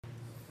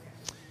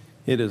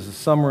It is a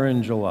summer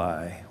in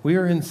July. We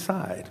are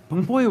inside.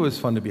 But boy, it was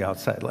fun to be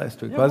outside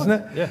last week, wasn't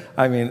it? Yeah.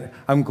 I mean,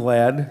 I'm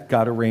glad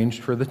God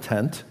arranged for the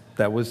tent.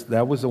 That was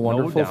a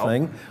wonderful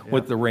thing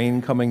with the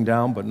rain coming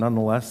down, but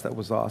nonetheless, that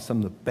was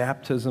awesome. The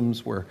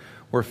baptisms were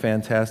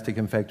fantastic.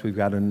 In fact, we've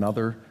got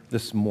another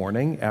this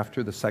morning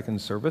after the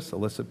second service.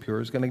 Alyssa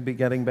Pure is going to be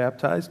getting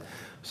baptized.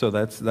 So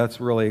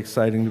that's really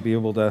exciting to be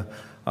able to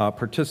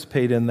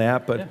participate in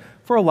that. But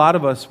for a lot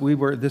of us,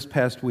 this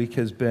past week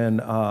has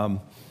been...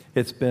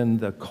 it's been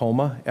the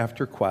coma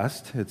after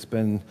Quest. It's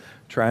been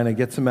trying to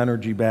get some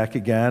energy back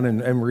again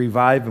and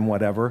revive and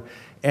whatever.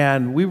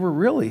 And we were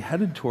really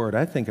headed toward,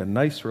 I think, a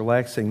nice,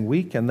 relaxing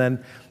week. And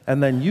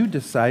then you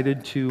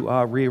decided to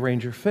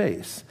rearrange your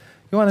face.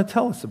 You want to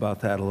tell us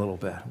about that a little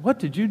bit? What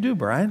did you do,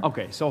 Brian?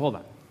 Okay, so hold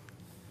on.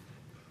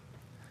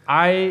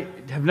 I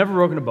have never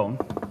broken a bone,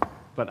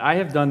 but I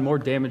have done more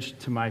damage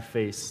to my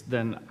face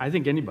than I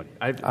think anybody.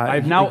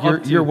 I've now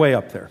you're way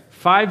up there.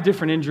 5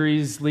 different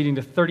injuries leading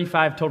to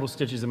 35 total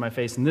stitches in my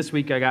face, and this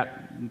week I got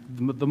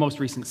the most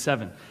recent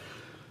 7.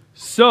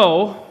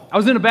 So I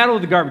was in a battle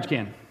with the garbage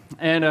can,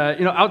 and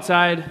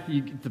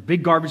outside, the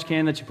big garbage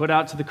can that you put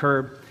out to the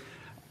curb.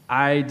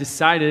 I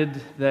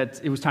decided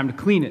that it was time to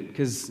clean it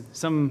because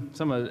some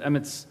of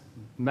Emmett's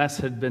mess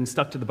had been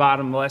stuck to the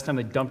bottom the last time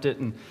they dumped it,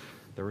 and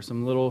there were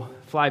some little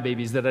fly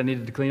babies that I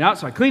needed to clean out.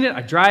 So I clean it,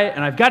 I dry it,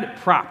 and I've got it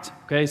propped.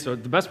 Okay, so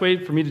the best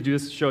way for me to do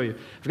this is to show you.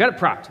 I've got it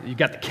propped. You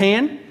got the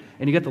can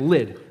and you got the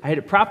lid. I had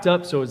it propped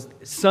up so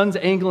the sun's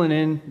angling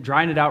in,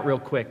 drying it out real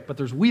quick, but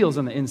there's wheels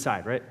on the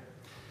inside, right?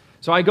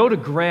 So I go to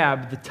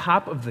grab the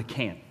top of the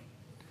can.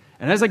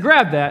 And as I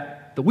grab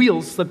that, the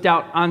wheels slipped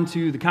out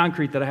onto the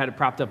concrete that I had it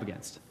propped up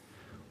against.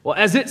 Well,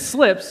 as it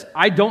slips,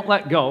 I don't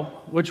let go,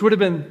 which would have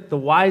been the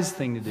wise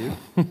thing to do.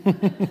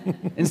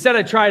 Instead,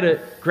 I try to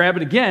grab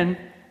it again,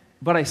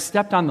 but I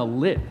stepped on the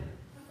lid.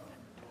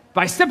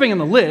 By stepping on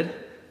the lid,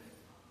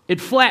 it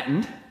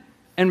flattened,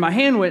 and my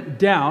hand went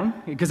down,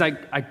 because I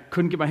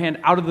couldn't get my hand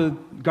out of the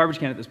garbage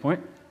can at this point,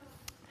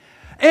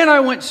 and I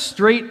went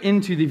straight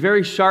into the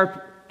very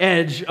sharp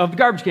edge of the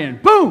garbage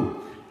can.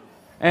 Boom!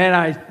 And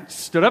I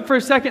stood up for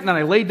a second, and then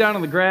I laid down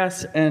on the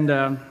grass,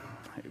 and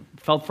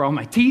felt for all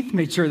my teeth,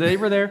 made sure they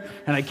were there,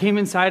 and I came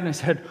inside and I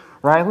said,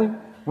 Riley,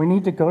 we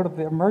need to go to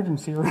the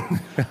emergency room.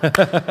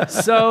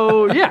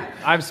 So, yeah,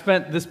 I've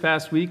spent this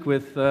past week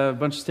with a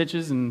bunch of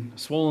stitches and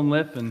swollen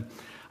lip, and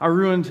I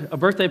ruined a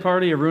birthday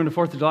party, I ruined a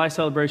 4th of July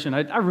celebration.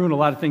 I ruined a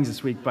lot of things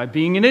this week by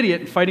being an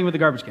idiot and fighting with a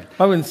garbage can.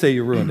 I wouldn't say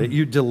you ruined it.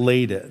 You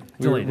delayed it.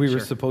 We were Sure.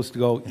 supposed to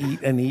go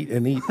eat and eat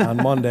and eat on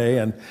Monday,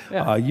 and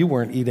you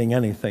weren't eating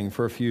anything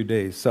for a few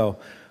days. So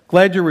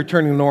glad you're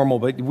returning to normal,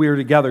 but we were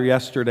together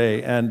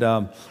yesterday,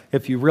 and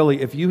if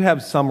you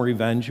have some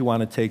revenge you want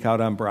to take out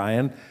on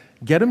Brian,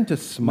 get him to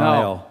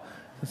smile. No.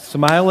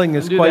 Smiling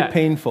is quite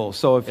painful.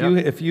 So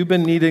if you've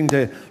been needing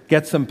to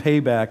get some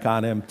payback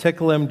on him,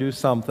 tickle him, do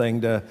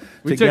something to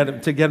get him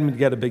to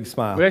get a big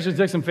smile. We actually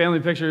took some family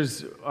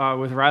pictures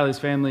with Riley's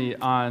family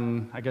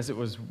on, I guess it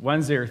was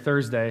Wednesday or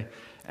Thursday,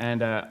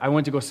 and I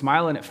went to go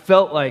smile, and it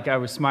felt like I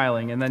was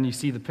smiling, and then you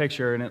see the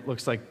picture, and it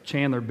looks like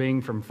Chandler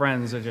Bing from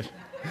Friends. It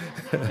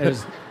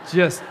was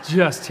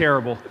just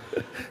terrible.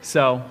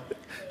 So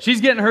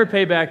she's getting her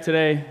payback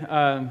today.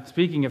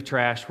 Speaking of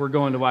trash, we're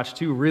going to watch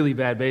 2 really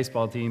bad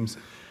baseball teams,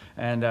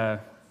 and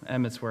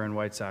Emmett's wearing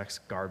White Sox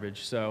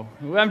garbage. So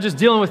I'm just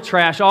dealing with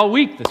trash all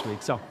week this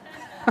week. So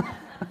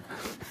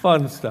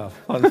fun stuff.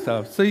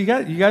 So you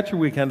got your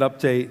weekend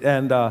update,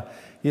 and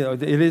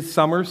it is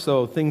summer,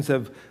 so things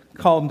have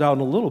calmed down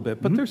a little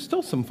bit, but there's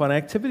still some fun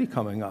activity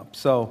coming up.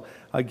 So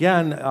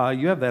again,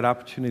 you have that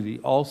opportunity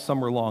all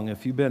summer long.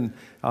 If you've been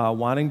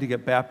wanting to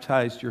get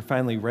baptized, you're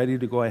finally ready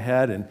to go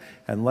ahead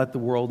and let the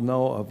world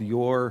know of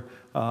your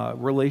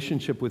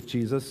relationship with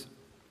Jesus.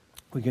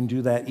 We can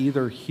do that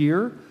either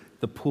here,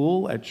 the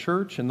pool at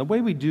church, and the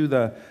way we do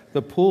the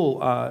pool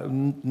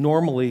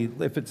normally,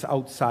 if it's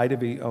outside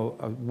of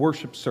a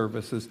worship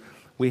services,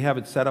 we have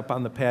it set up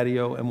on the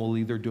patio, and we'll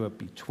either do it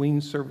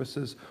between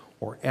services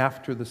or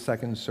after the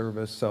second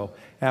service. So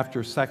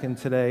after second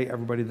today,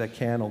 everybody that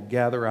can will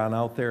gather on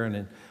out there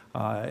and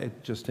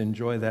just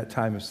enjoy that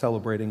time of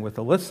celebrating with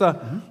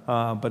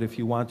Alyssa. But if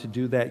you want to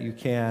do that, you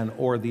can.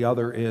 Or the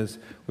other is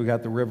we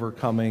got the river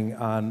coming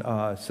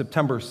on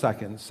September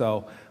 2nd.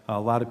 So a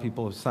lot of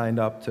people have signed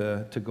up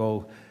to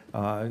go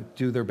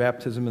do their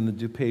baptism in the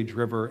DuPage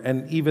River.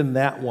 And even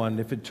that one,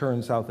 if it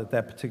turns out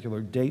that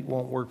particular date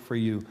won't work for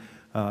you,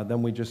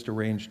 then we just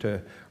arrange to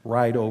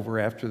ride over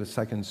after the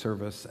second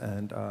service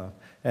and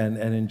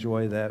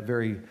enjoy that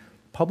very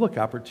public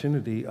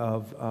opportunity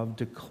of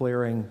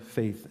declaring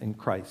faith in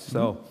Christ.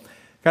 So,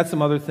 got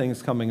some other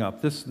things coming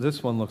up.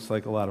 This one looks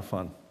like a lot of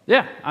fun.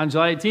 Yeah, on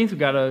July 18th, we've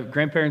got a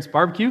grandparents'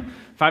 barbecue,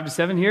 5 to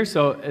 7 here.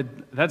 So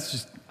that's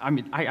just, I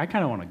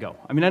kind of want to go.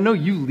 I know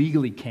you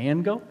legally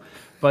can go,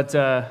 but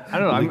I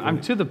don't know.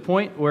 I'm to the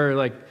point where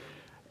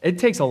it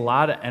takes a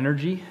lot of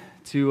energy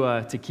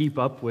to keep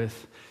up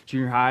with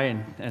junior high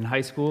and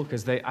high school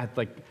because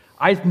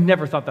I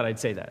never thought that I'd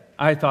say that.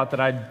 I thought that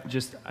I'd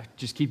just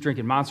keep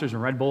drinking Monsters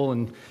and Red Bull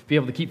and be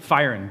able to keep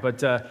firing.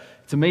 But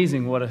it's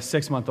amazing what a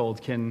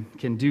 6-month-old can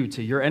do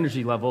to your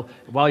energy level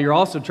while you're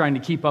also trying to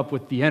keep up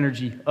with the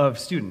energy of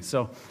students.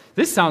 So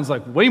this sounds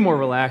like way more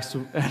relaxed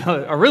and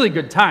a really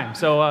good time.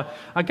 So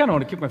I kind of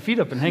want to kick my feet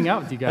up and hang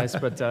out with you guys.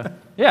 But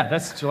yeah,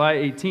 that's July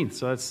 18th.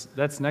 So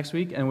that's next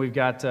week. And we've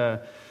got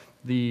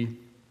the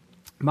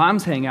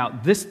Moms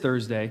Hangout this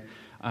Thursday.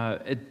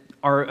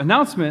 Our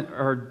announcement,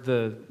 or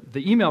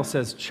the email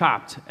says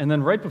Chopped, and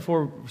then right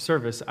before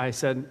service, I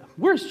said,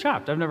 "Where's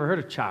Chopped? I've never heard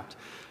of Chopped."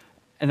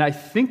 And I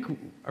think,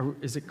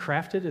 is it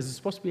Crafted? Is it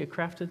supposed to be a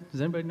Crafted?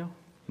 Does anybody know?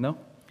 No?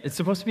 It's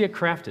supposed to be a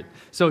Crafted.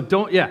 So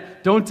don't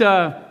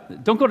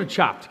go to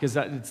Chopped, because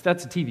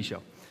that's a TV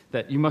show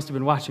that you must have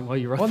been watching while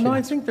you were up Well, there. no,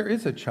 I think there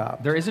is a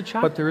Chopped. There is a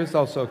Chopped? But there is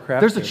also a Crafted.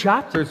 There's a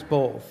Chopped? There's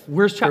both.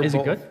 Where's Chopped? They're Is it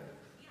both. good?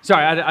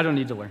 Sorry, I don't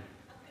need to learn.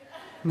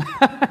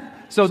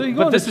 So you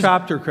go but to this is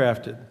Chopped or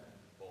Crafted?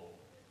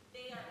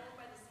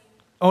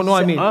 Oh, no,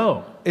 I mean,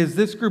 Oh. is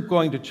this group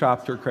going to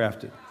Chopped or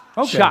Crafted?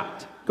 Okay.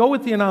 Chopped. Go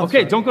with the announcement.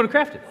 Okay, don't go to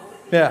Crafted.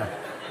 Yeah.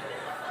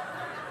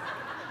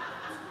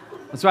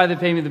 That's why they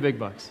pay me the big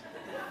bucks.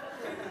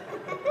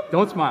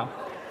 Don't smile.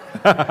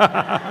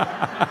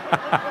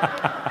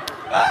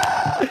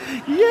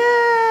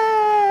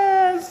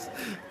 Yes!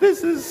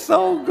 This is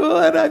so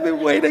good. I've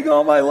been waiting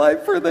all my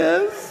life for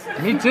this.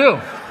 Me too.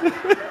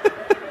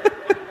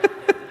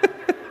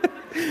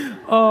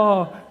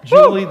 Oh,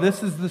 Julie,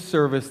 this is the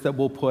service that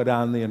we'll put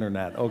on the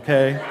internet,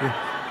 okay?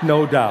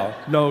 No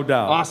doubt, no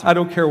doubt. Awesome. I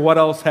don't care what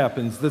else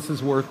happens. This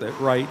is worth it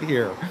right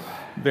here.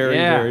 Very,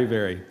 Yeah. very,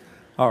 very.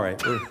 All right,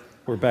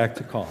 we're back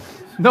to calm.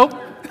 Nope.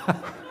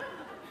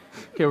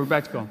 Okay, we're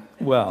back to going.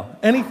 Well,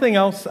 anything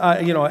else?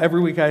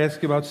 Every week I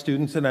ask you about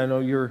students, and I know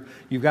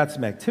you've got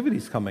some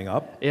activities coming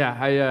up.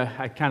 Yeah,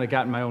 I kind of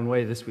got in my own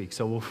way this week,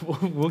 so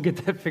we'll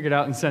get that figured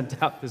out and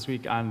sent out this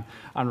week on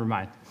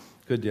Remind.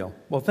 Good deal.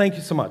 Well, thank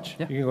you so much.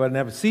 Yeah. You can go ahead and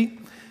have a seat.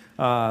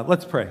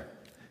 Let's pray.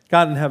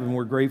 God in heaven,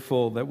 we're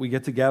grateful that we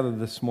get to gather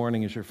this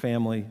morning as your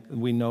family.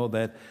 We know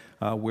that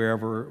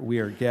wherever we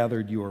are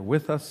gathered, you are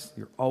with us.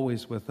 You're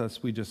always with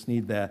us. We just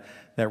need that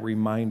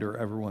reminder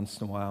every once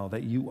in a while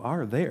that you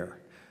are there.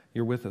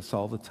 You're with us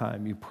all the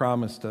time. You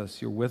promised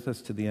us you're with us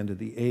to the end of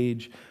the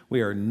age. We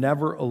are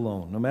never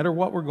alone. No matter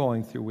what we're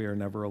going through, we are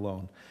never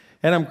alone.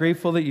 And I'm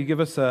grateful that you give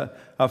us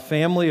a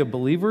family of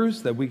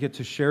believers that we get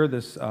to share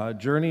this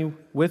journey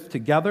with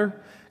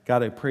together.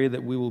 God, I pray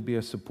that we will be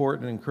a support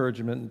and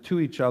encouragement to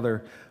each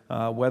other,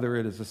 whether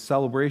it is a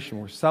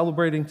celebration we're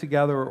celebrating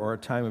together or a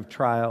time of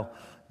trial,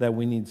 that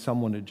we need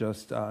someone to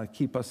just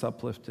keep us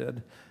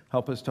uplifted.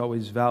 Help us to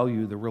always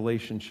value the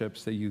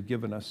relationships that you've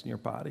given us in your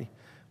body.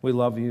 We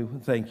love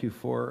you. Thank you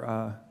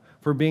for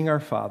being our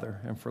Father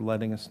and for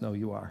letting us know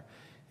you are.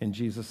 In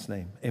Jesus'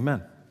 name,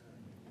 amen.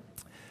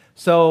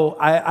 So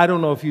I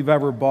don't know if you've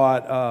ever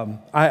bought,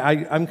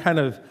 I'm kind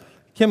of,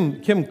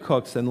 Kim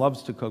cooks and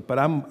loves to cook, but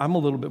I'm a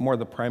little bit more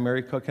the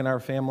primary cook in our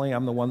family.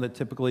 I'm the one that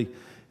typically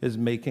is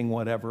making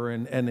whatever.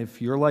 And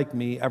if you're like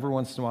me, every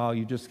once in a while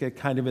you just get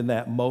kind of in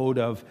that mode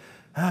of,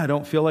 I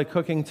don't feel like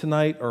cooking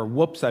tonight, or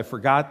whoops, I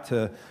forgot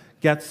to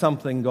get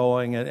something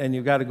going, and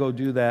you got to go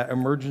do that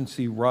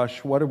emergency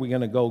rush. What are we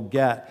going to go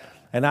get?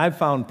 And I've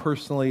found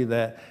personally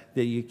that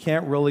you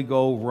can't really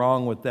go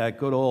wrong with that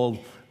good old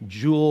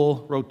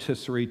Jewel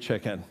rotisserie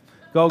chicken.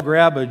 Go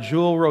grab a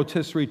Jewel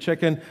rotisserie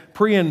chicken.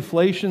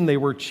 Pre-inflation, they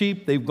were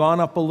cheap. They've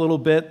gone up a little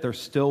bit. They're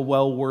still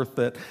well worth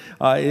it.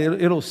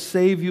 It'll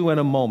save you in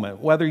a moment.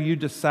 Whether you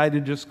decide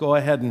to just go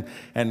ahead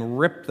and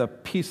rip the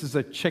pieces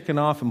of chicken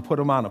off and put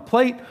them on a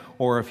plate,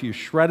 or if you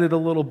shred it a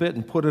little bit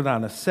and put it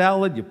on a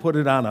salad, you put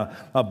it on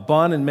a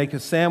bun and make a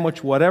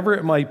sandwich, whatever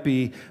it might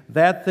be,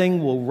 that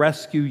thing will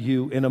rescue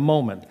you in a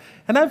moment.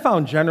 And I've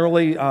found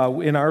generally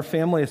in our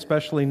family,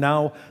 especially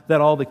now that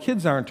all the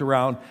kids aren't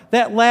around,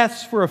 that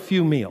lasts for a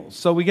few meals.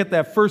 So we get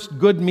that first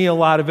good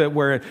meal out of it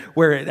where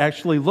it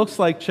actually looks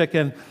like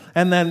chicken,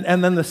 and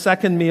then the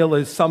second meal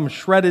is some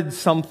shredded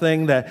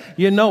something that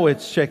you know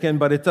it's chicken,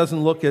 but it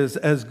doesn't look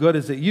as good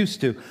as it used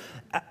to.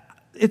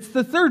 It's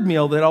the third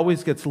meal that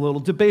always gets a little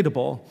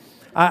debatable.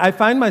 I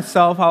find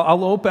myself,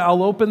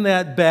 I'll open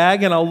that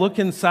bag and I'll look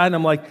inside and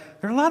I'm like,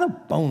 there are a lot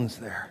of bones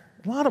there,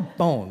 a lot of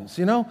bones,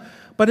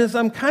 But as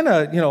I'm kind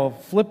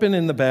of, flipping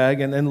in the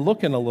bag and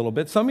looking a little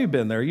bit, some of you have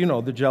been there,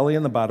 the jelly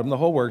in the bottom, the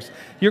whole works.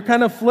 You're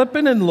kind of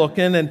flipping and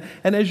looking, and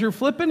as you're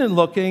flipping and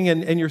looking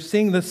and you're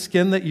seeing the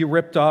skin that you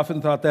ripped off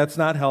and thought that's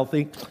not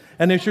healthy,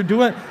 and as you're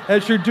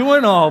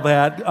doing all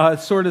that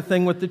sort of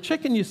thing with the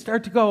chicken, you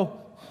start to go,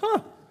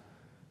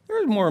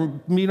 there's more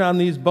meat on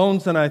these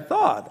bones than I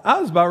thought. I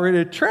was about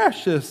ready to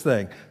trash this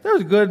thing.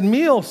 There's a good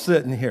meal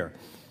sitting here.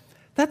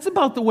 That's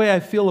about the way I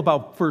feel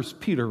about 1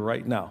 Peter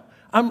right now.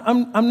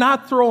 I'm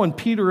not throwing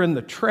Peter in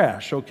the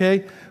trash,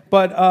 okay?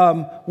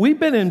 But we've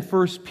been in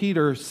 1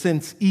 Peter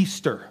since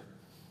Easter.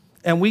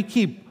 And we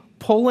keep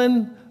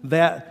pulling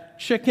that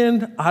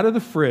chicken out of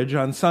the fridge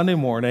on Sunday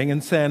morning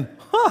and saying,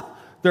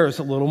 there's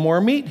a little more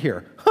meat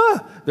here.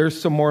 there's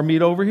some more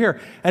meat over here.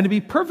 And to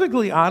be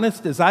perfectly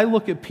honest, as I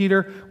look at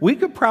Peter, we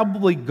could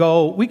probably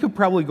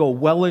go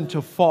well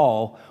into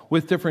fall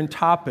with different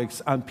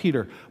topics on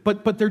Peter.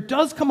 But there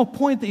does come a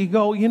point that you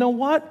go, you know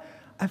what?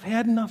 I've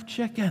had enough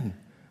chicken.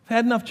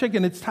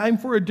 It's time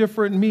for a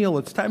different meal.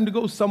 It's time to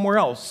go somewhere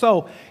else.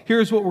 So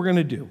here's what we're going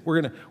to do.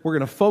 We're going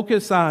to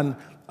focus on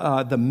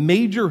the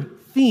major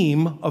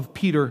theme of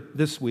Peter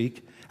this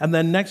week. And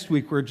then next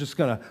week, we're just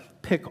going to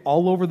pick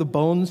all over the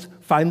bones,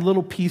 find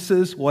little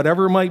pieces,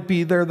 whatever might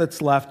be there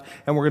that's left,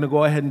 and we're going to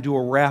go ahead and do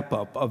a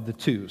wrap-up of the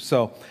two.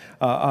 So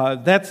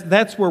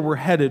that's where we're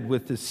headed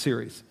with this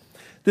series.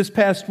 This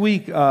past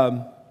week,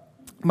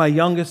 my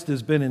youngest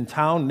has been in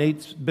town.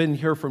 Nate's been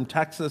here from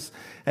Texas,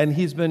 and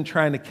he's been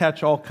trying to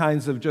catch all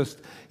kinds of just,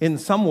 in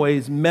some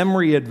ways,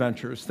 memory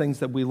adventures, things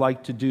that we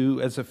like to do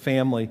as a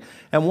family.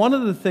 And one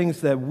of the things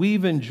that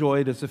we've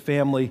enjoyed as a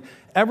family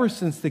ever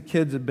since the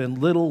kids have been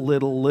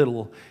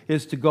little,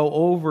 is to go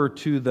over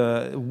to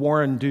the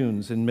Warren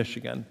Dunes in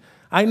Michigan.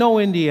 I know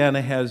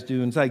Indiana has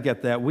dunes, I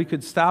get that. We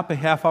could stop a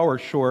half hour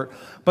short,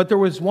 but there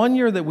was one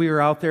year that we were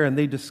out there and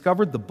they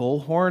discovered the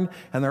bullhorn,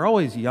 and they're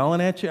always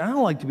yelling at you. I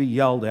don't like to be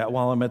yelled at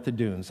while I'm at the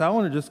dunes. I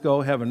want to just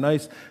go have a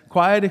nice,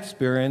 quiet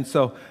experience.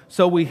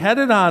 So we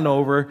headed on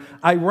over.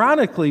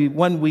 Ironically,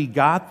 when we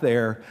got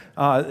there,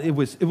 it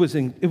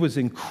was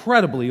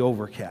incredibly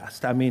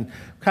overcast. I mean,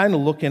 kind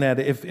of looking at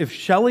it, if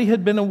Shelley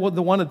had been the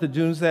one at the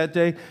dunes that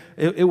day,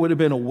 it would have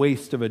been a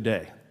waste of a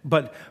day.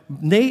 But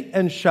Nate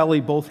and Shelley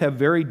both have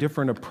very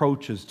different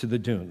approaches to the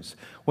dunes.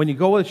 When you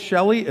go with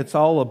Shelley, it's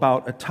all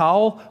about a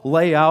towel,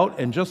 lay out,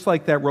 and just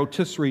like that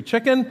rotisserie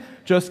chicken,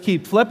 just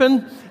keep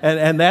flipping,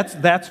 and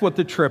that's what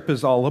the trip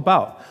is all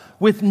about.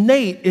 With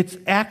Nate, it's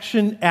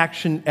action,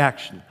 action,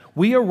 action.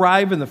 We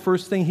arrive, and the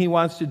first thing he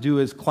wants to do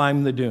is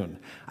climb the dune.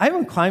 I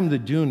haven't climbed the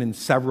dune in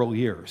several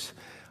years.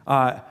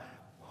 Wow.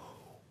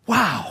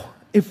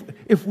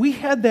 If we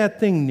had that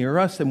thing near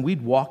us and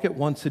we'd walk it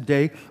once a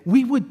day,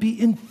 we would be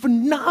in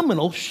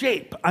phenomenal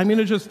shape. I mean,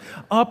 it's just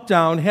up,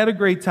 down, had a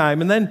great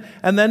time. And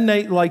then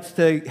Nate likes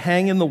to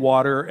hang in the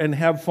water and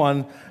have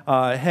fun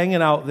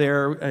hanging out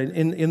there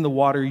in the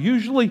water,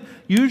 usually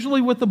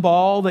with the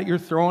ball that you're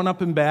throwing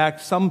up and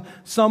back, some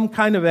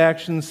kind of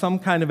action, some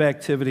kind of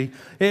activity.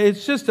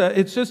 It's just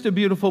a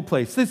beautiful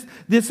place.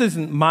 This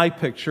isn't my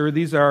picture.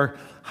 These are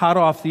hot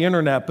off the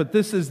internet, but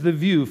this is the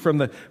view from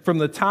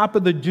the top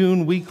of the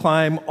dune. We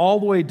climb all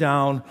the way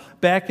down,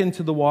 back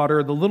into the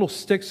water, the little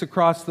sticks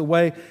across the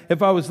way.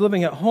 If I was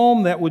living at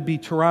home, that would be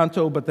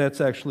Toronto, but that's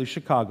actually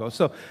Chicago.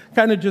 So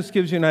kind of just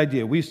gives you an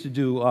idea. We used to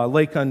do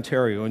Lake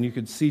Ontario, and you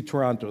could see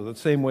Toronto the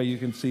same way you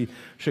can see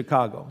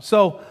Chicago.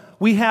 So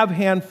we have a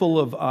handful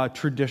of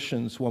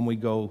traditions when we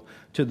go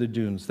to the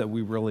dunes that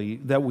we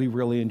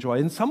really enjoy.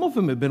 And some of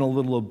them have been a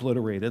little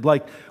obliterated.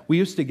 Like, we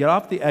used to get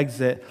off the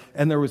exit,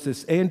 and there was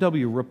this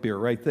A&W root beer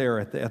right there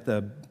at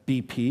the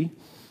BP.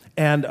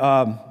 And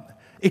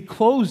it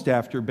closed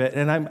after a bit,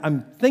 and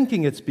I'm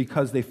thinking it's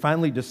because they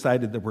finally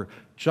decided there were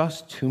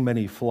just too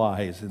many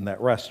flies in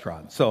that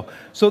restaurant. So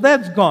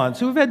that's gone.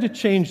 So we've had to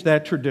change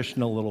that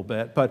tradition a little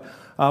bit. But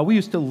we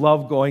used to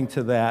love going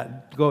to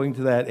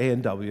that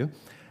A&W.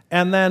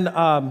 And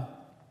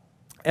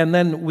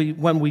then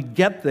when we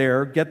get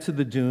to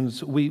the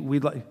dunes,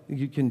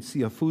 you can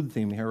see a food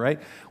theme here, right?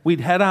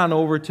 We'd head on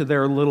over to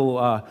their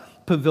little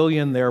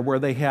pavilion there where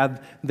they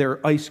had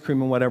their ice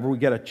cream and whatever. We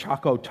get a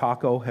Choco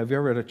Taco. Have you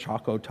ever had a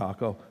Choco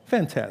Taco?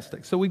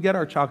 Fantastic. So we get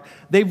our Choco.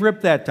 They've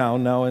ripped that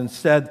down now.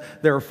 Instead,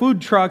 there are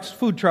food trucks.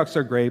 Food trucks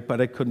are great,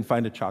 but I couldn't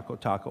find a Choco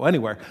Taco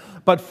anywhere.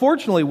 But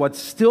fortunately, what's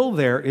still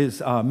there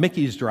is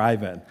Mickey's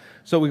Drive-In.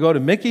 So we go to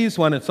Mickey's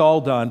when it's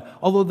all done,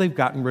 although they've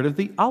gotten rid of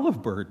the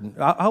olive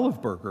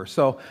burger.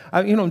 So,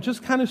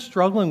 just kind of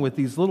struggling with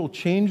these little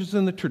changes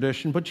in the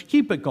tradition, but you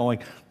keep it going.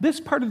 This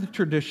part of the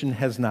tradition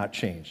has not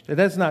changed. It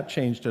has not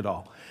changed at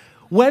all.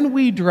 When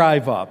we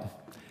drive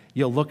up,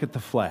 you look at the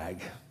flag.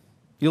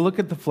 You look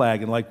at the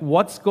flag and like,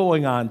 what's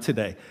going on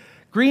today?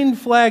 Green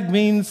flag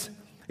means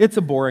it's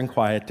a boring,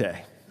 quiet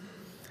day.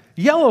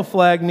 Yellow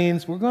flag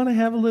means we're going to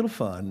have a little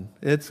fun.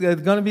 It's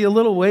going to be a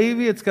little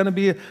wavy. It's going to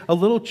be a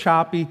little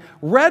choppy.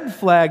 Red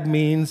flag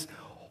means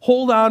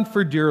hold on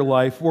for dear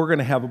life. We're going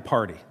to have a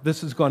party.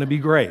 This is going to be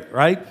great,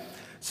 right?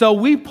 So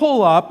we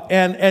pull up,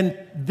 and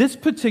this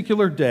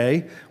particular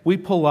day, we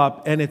pull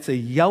up, and it's a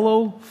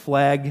yellow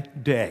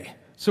flag day.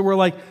 So we're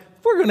like,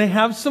 we're going to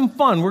have some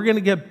fun. We're going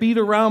to get beat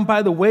around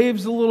by the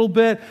waves a little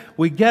bit.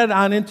 We get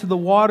on into the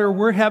water.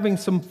 We're having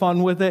some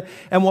fun with it.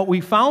 And what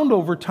we found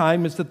over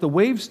time is that the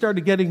waves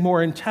started getting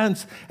more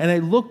intense. And I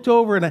looked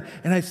over and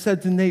I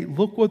said to Nate,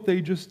 look what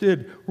they just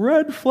did.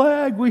 Red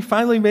flag. We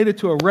finally made it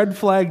to a red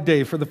flag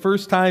day for the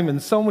first time in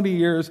so many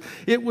years.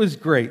 It was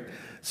great.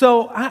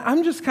 So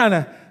I'm just kind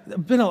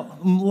of been a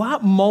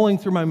lot mulling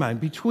through my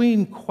mind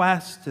between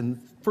Quest and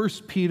 1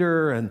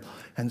 Peter and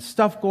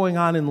stuff going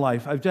on in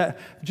life. I've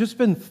just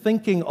been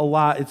thinking a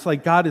lot. It's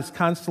like God is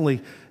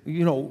constantly,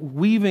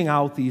 weaving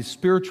out these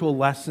spiritual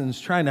lessons,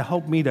 trying to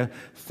help me to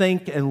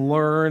think and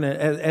learn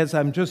as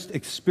I'm just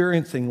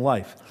experiencing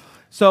life.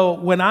 So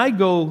when I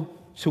go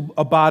to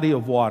a body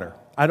of water,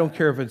 I don't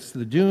care if it's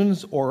the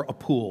dunes or a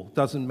pool,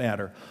 doesn't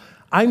matter.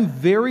 I'm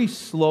very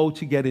slow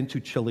to get into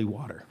chilly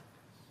water.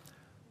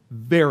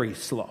 Very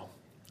slow.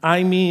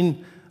 I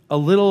mean, a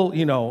little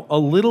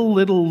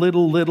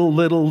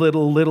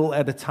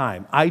at a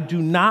time. I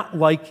do not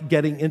like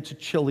getting into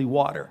chilly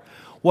water.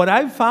 What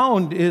I've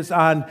found is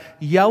on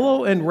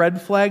yellow and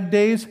red flag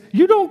days,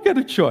 you don't get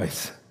a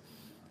choice,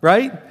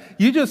 right?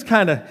 You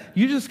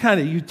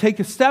take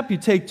a step, you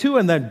take two,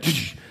 and then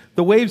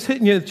the waves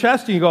hitting you in the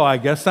chest, and you go, I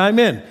guess I'm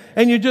in.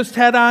 And you just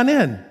head on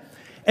in.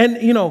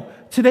 And,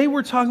 today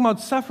we're talking about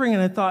suffering,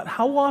 and I thought,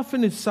 how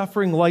often is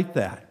suffering like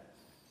that?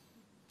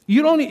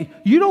 You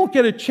don't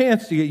get a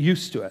chance to get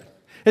used to it.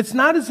 It's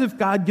not as if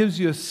God gives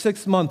you a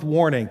 6-month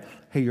warning.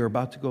 Hey, you're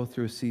about to go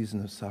through a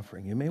season of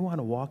suffering. You may want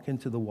to walk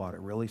into the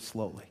water really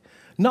slowly.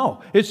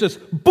 No, it's just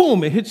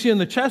boom, it hits you in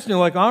the chest, and you're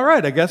like, all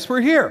right, I guess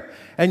we're here.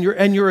 And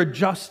you're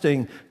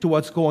adjusting to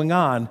what's going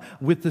on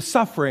with the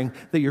suffering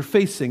that you're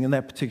facing in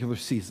that particular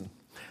season.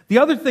 The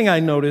other thing I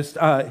noticed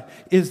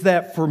is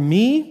that for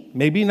me,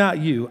 maybe not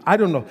you, I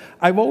don't know.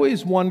 I've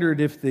always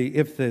wondered if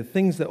the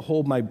things that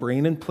hold my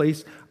brain in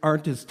place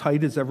aren't as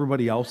tight as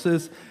everybody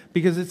else's,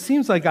 because it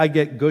seems like I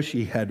get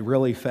gushy head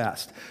really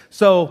fast.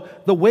 So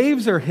the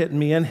waves are hitting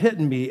me and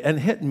hitting me and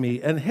hitting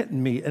me and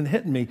hitting me and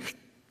hitting me.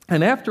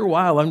 And after a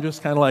while, I'm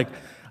just kind of like,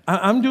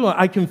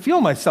 I can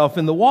feel myself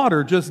in the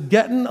water just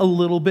getting a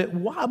little bit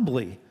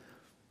wobbly.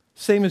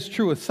 Same is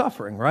true with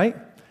suffering, right?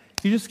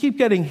 You just keep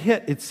getting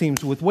hit, it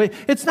seems, with wave.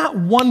 It's not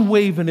one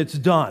wave and it's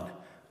done.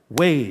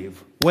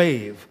 Wave,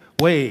 wave,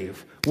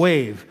 wave,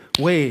 wave,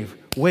 wave,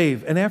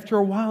 wave. And after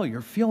a while,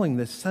 you're feeling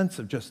this sense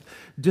of just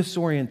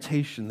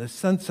disorientation, this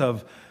sense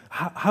of,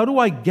 how do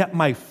I get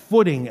my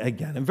footing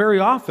again? And very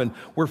often,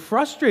 we're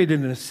frustrated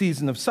in a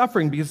season of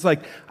suffering because, I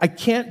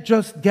can't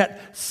just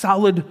get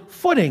solid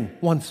footing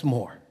once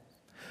more.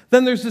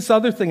 Then there's this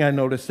other thing I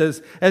noticed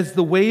as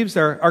the waves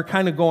are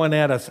kind of going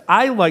at us.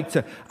 I like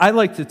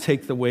to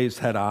take the waves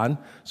head on,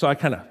 so I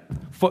kind of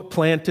foot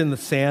plant in the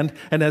sand,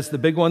 and as the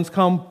big ones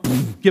come,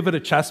 give it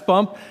a chest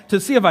bump to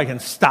see if I can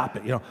stop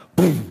it.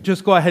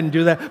 Just go ahead and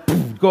do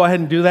that. Go ahead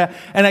and do that.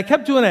 And I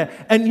kept doing it.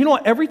 And you know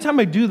what? Every time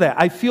I do that,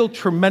 I feel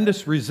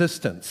tremendous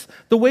resistance.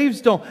 The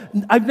waves don't.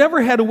 I've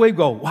never had a wave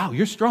go, wow,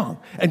 you're strong,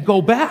 and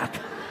go back.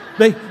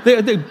 They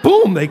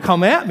boom, they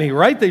come at me,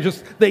 right? They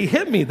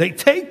hit me, they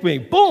take me,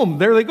 boom,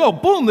 there they go,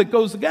 boom, that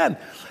goes again.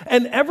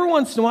 And every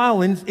once in a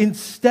while,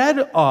 instead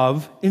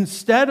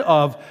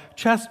of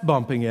chest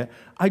bumping it,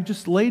 I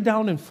just lay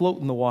down and float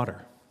in the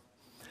water.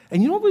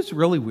 And you know what was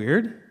really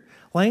weird?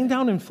 Laying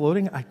down and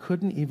floating, I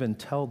couldn't even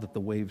tell that the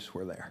waves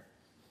were there.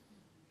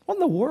 What in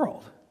the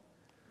world?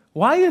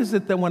 Why is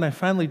it that when I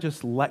finally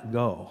just let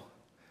go,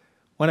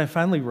 when I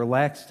finally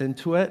relaxed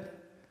into it,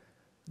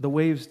 the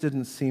waves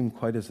didn't seem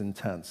quite as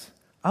intense?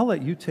 I'll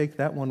let you take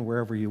that one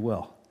wherever you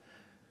will.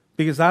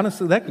 Because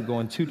honestly, that could go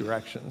in two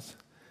directions.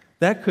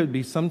 That could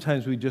be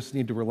sometimes we just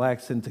need to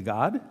relax into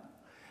God,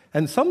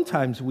 and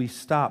sometimes we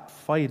stop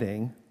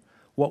fighting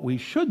what we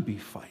should be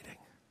fighting.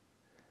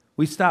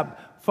 We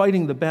stop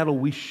fighting the battle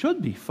we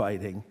should be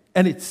fighting,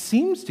 and it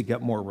seems to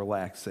get more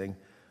relaxing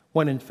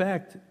when in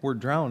fact we're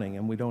drowning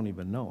and we don't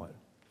even know it.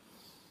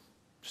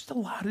 Just a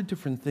lot of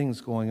different things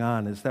going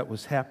on as that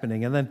was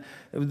happening. And then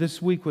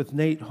this week with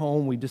Nate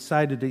home, we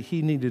decided that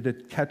he needed to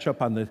catch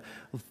up on the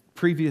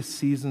previous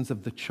seasons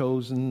of The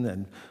Chosen,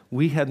 and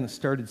we hadn't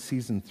started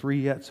season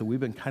 3 yet, so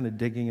we've been kind of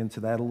digging into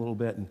that a little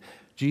bit, and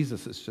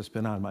Jesus has just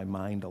been on my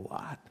mind a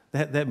lot.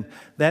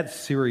 That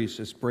series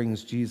just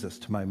brings Jesus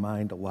to my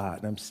mind a lot.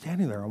 And I'm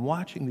standing there, I'm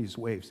watching these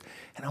waves,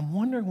 and I'm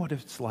wondering what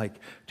it's like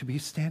to be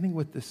standing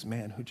with this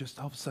man who just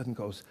all of a sudden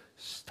goes,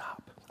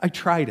 stop. I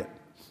tried it.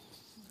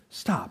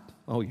 Stop.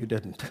 Oh, you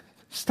didn't.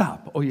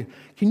 Stop. Oh, you.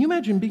 Can you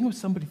imagine being with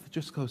somebody that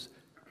just goes,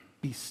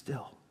 be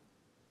still?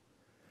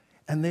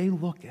 And they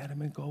look at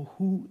him and go,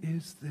 who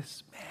is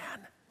this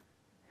man?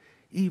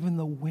 Even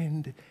the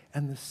wind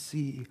and the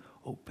sea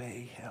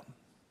obey him.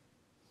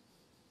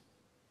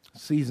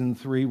 Season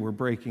 3, we're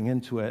breaking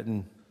into it,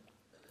 and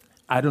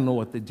I don't know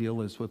what the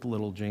deal is with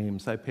little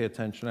James. I pay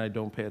attention, I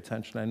don't pay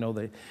attention. I know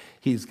that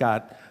he's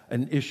got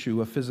an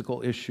issue, a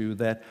physical issue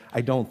that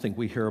I don't think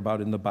we hear about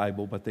in the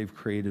Bible, but they've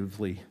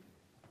creatively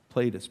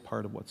played as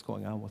part of what's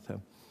going on with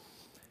him.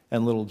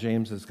 And little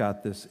James has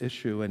got this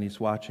issue, and he's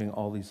watching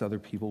all these other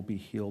people be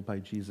healed by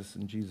Jesus,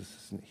 and Jesus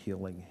isn't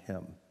healing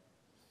him.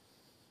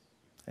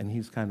 And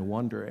he's kind of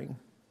wondering,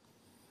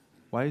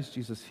 why is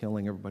Jesus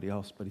healing everybody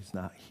else, but he's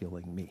not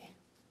healing me?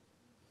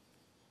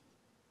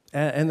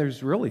 And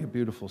there's really a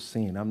beautiful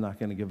scene. I'm not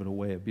going to give it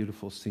away. A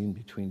beautiful scene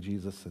between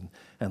Jesus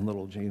and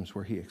little James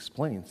where he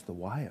explains the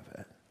why of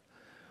it.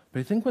 But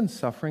I think when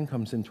suffering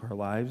comes into our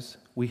lives,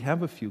 we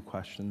have a few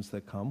questions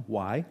that come.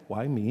 Why?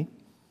 Why me?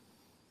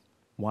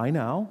 Why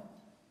now?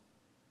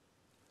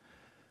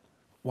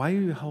 Why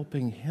are you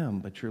helping him,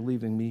 but you're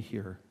leaving me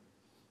here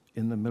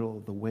in the middle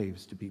of the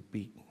waves to be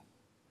beaten?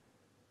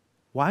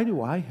 Why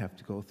do I have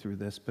to go through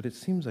this, but it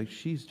seems like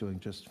she's doing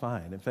just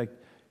fine? In fact,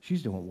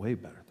 she's doing way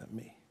better than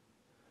me.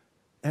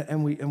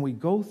 And we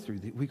go through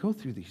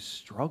these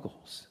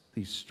struggles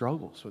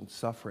when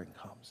suffering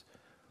comes.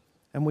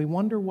 And we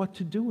wonder what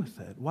to do with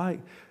it. Why,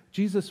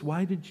 Jesus,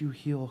 why did you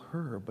heal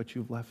her, but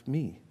you've left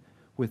me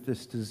with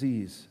this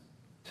disease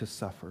to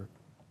suffer?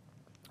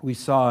 We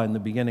saw in the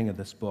beginning of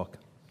this book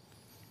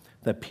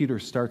that Peter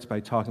starts by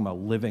talking about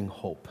living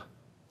hope.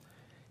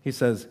 He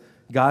says,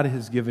 God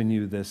has given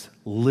you this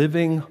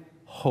living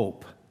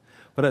hope.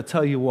 But I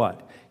tell you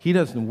what, he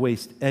doesn't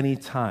waste any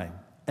time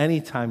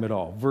at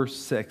all. Verse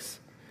 6,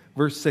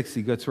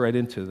 he gets right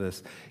into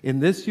this. In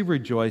this you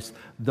rejoice,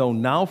 though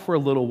now for a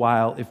little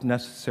while, if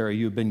necessary,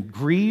 you've been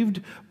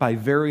grieved by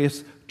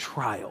various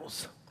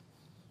trials.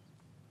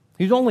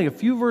 He's only a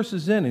few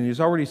verses in, and he's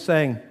already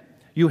saying,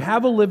 you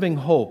have a living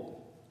hope.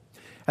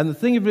 And the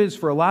thing of it is,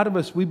 for a lot of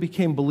us, we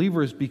became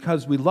believers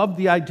because we loved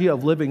the idea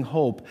of living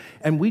hope,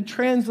 and we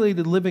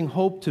translated living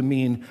hope to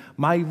mean,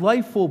 my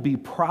life will be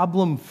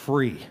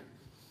problem-free.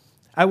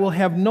 I will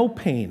have no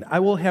pain.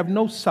 I will have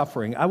no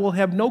suffering. I will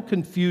have no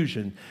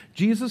confusion.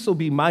 Jesus will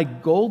be my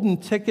golden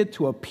ticket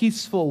to a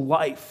peaceful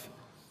life.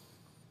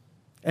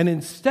 And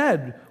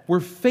instead, we're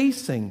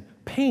facing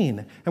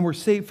pain, and we're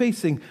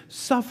facing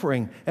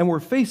suffering, and we're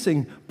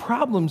facing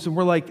problems, and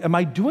we're like, am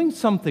I doing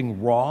something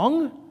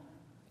wrong?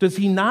 Does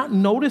he not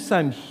notice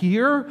I'm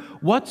here?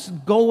 What's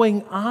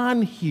going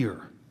on here?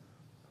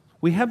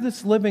 We have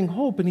this living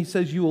hope, and he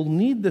says you will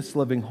need this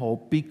living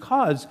hope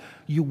because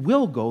you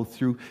will go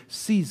through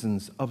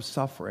seasons of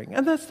suffering.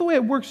 And that's the way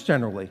it works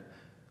generally.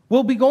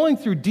 We'll be going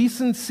through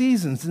decent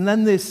seasons, and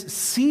then this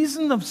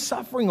season of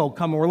suffering will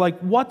come, and we're like,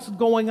 what's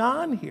going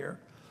on here?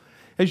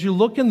 As you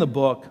look in the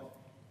book,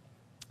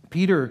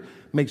 Peter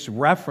makes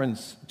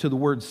reference to the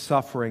word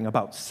suffering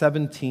about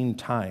 17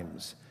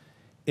 times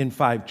in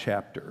 5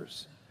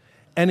 chapters.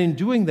 And in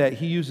doing that,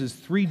 he uses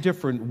 3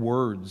 different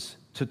words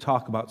to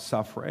talk about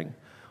suffering.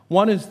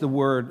 One is the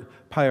word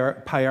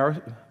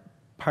pyrasmos,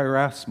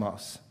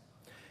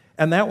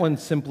 and that one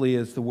simply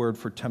is the word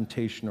for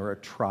temptation or a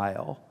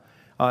trial.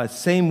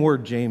 Same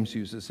word James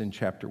uses in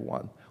chapter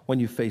 1,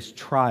 when you face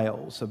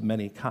trials of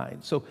many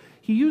kinds. So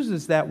he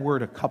uses that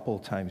word a couple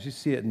times. You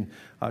see it in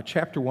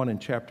chapter 1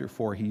 and chapter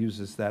 4, he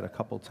uses that a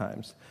couple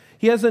times.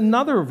 He has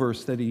another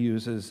verse that he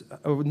uses,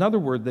 another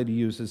word that he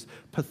uses,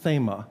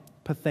 pathema.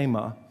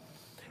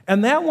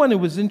 And that one, it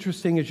was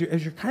interesting, as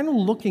you're kind of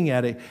looking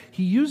at it,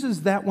 he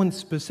uses that one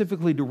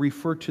specifically to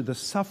refer to the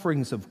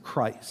sufferings of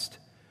Christ.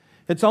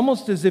 It's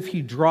almost as if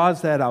he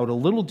draws that out a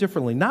little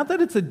differently. Not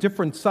that it's a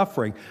different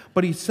suffering,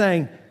 but he's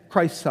saying,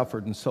 Christ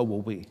suffered and so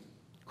will we.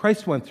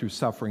 Christ went through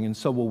suffering and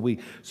so will we.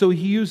 So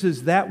he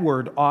uses that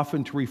word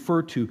often to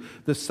refer to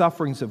the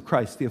sufferings of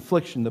Christ, the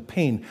affliction, the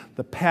pain,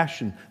 the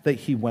passion that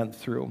he went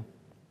through.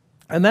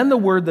 And then the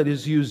word that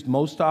is used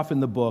most often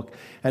in the book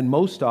and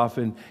most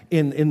often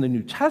in the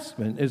New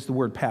Testament is the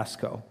word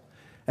Pasco.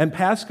 And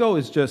Pasco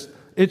is just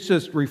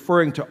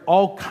referring to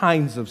all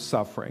kinds of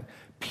suffering.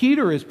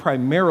 Peter is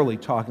primarily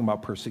talking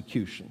about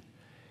persecution.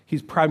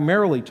 He's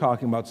primarily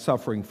talking about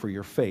suffering for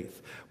your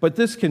faith. But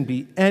this can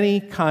be any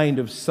kind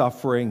of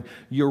suffering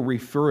you're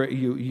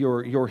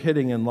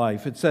hitting in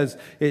life. It says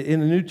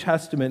in the New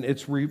Testament,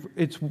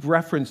 it's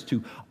reference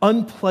to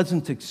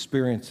unpleasant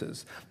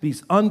experiences.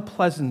 These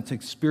unpleasant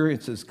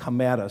experiences come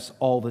at us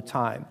all the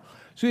time.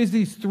 So he has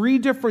these 3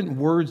 different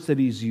words that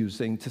he's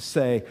using to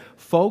say,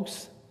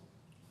 folks,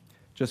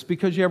 just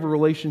because you have a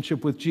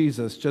relationship with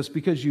Jesus, just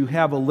because you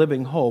have a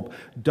living hope,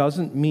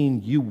 doesn't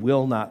mean you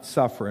will not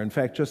suffer. In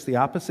fact, just the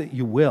opposite,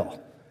 you will.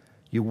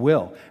 You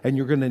will. And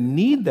you're going to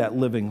need that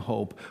living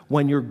hope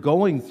when you're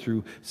going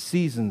through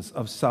seasons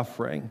of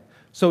suffering.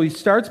 So he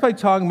starts by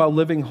talking about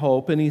living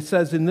hope, and he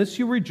says, in this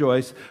you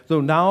rejoice,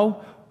 though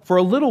now for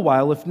a little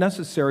while, if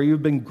necessary,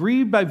 you've been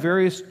grieved by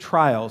various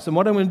trials. And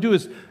what I'm going to do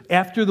is,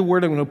 after the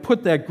word, I'm going to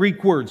put that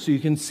Greek word so you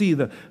can see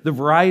the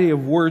variety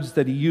of words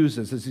that he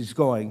uses as he's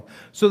going.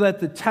 So that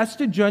the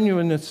tested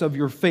genuineness of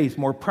your faith,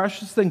 more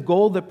precious than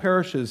gold that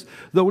perishes,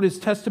 though it is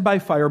tested by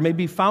fire, may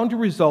be found to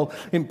result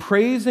in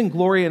praise and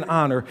glory and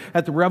honor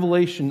at the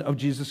revelation of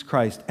Jesus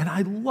Christ. And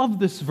I love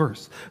this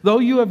verse. Though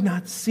you have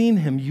not seen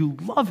him, you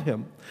love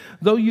him.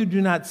 Though you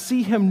do not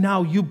see him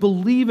now, you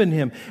believe in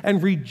him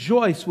and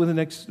rejoice with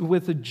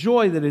a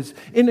joy that is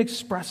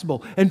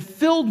inexpressible and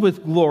filled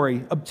with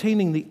glory,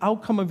 obtaining the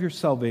outcome of your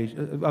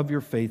salvation, of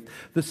your faith,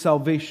 the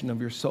salvation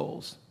of your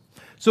souls.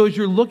 So as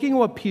you're looking at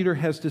what Peter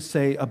has to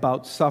say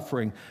about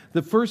suffering,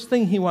 the first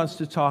thing he wants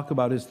to talk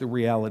about is the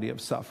reality of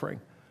suffering.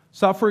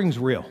 Suffering's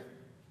real.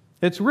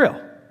 It's real.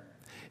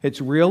 It's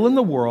real in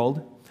the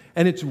world,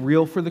 and it's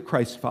real for the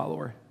Christ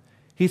follower.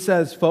 He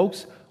says,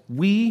 folks,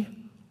 we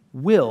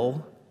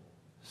will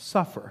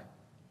suffer.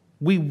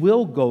 We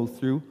will go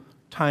through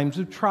times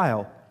of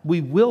trial.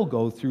 We will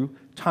go through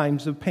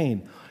times of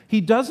pain.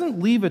 He doesn't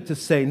leave it to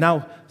say,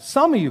 now,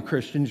 some of you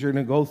Christians are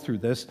going to go through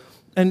this,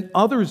 and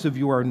others of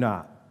you are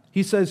not.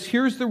 He says,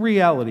 here's the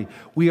reality.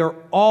 We are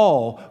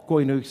all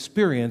going to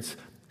experience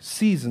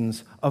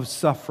seasons of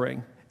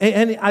suffering.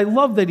 And I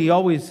love that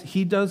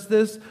he does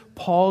this,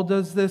 Paul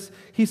does this.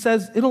 He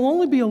says, it'll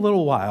only be a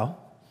little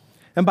while.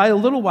 And by a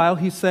little while,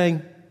 he's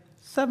saying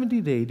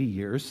 70 to 80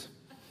 years.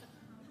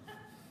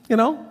 You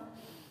know,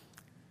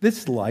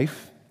 this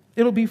life,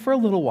 it'll be for a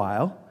little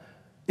while.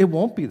 It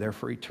won't be there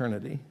for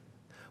eternity,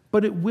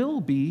 but it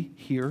will be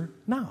here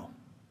now.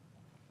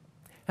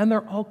 And there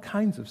are all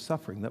kinds of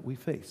suffering that we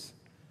face.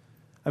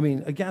 I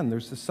mean, again,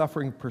 there's the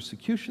suffering of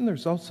persecution.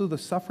 There's also the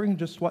suffering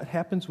just what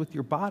happens with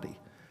your body.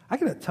 I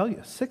got to tell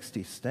you,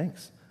 60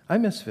 stinks. I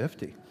miss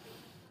 50,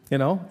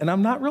 and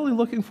I'm not really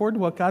looking forward to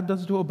what God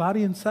does to a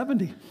body in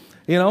 70.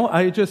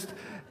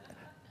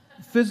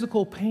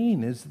 Physical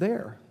pain is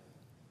there.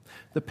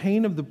 The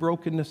pain of the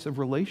brokenness of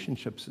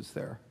relationships is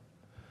there.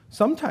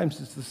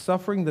 Sometimes it's the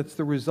suffering that's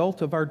the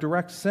result of our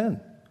direct sin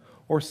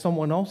or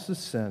someone else's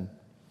sin.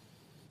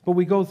 But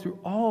we go through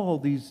all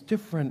these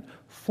different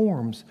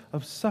forms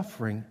of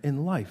suffering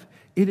in life.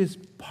 It is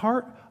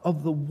part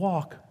of the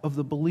walk of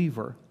the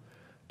believer.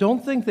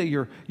 Don't think that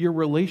your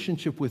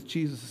relationship with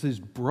Jesus is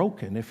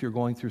broken if you're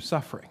going through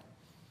suffering.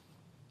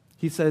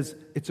 He says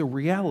it's a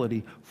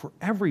reality for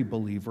every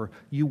believer.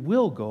 You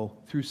will go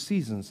through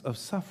seasons of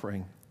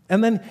suffering.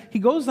 And then he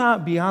goes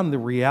on beyond the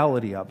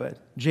reality of it.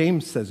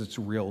 James says it's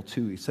real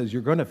too. He says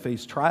you're going to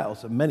face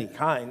trials of many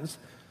kinds.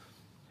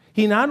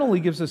 He not only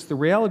gives us the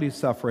reality of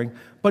suffering,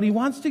 but he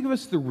wants to give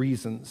us the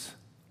reasons.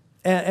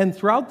 And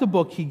throughout the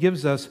book, he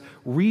gives us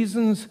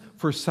reasons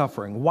for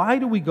suffering. Why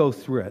do we go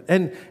through it?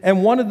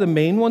 And one of the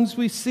main ones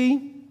we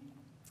see,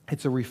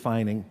 it's a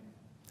refining.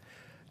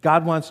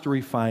 God wants to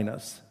refine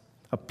us.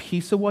 A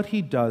piece of what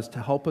he does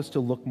to help us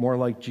to look more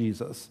like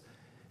Jesus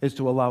is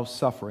to allow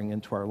suffering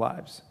into our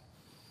lives.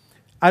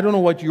 I don't know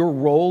what your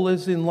role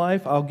is in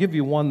life. I'll give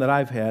you one that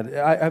I've had.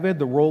 I've had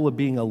the role of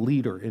being a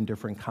leader in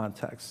different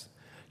contexts.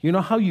 You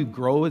know how you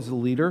grow as a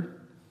leader?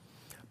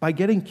 By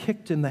getting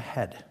kicked in the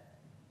head.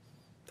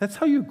 That's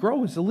how you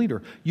grow as a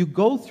leader. You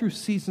go through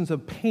seasons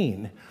of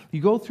pain.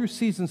 You go through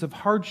seasons of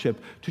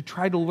hardship to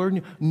try to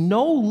learn.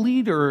 No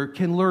leader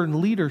can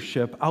learn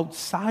leadership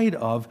outside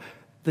of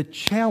the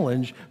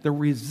challenge, the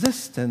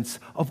resistance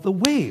of the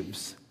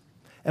waves.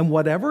 And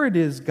whatever it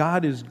is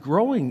God is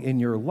growing in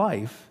your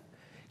life,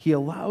 he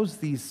allows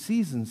these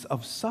seasons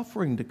of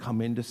suffering to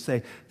come in to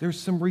say, there's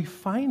some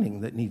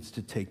refining that needs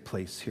to take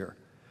place here.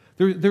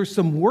 There's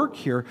some work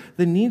here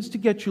that needs to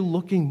get you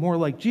looking more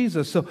like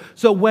Jesus.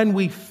 So when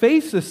we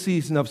face a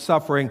season of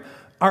suffering,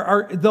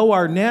 though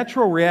our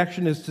natural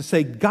reaction is to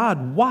say,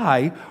 God,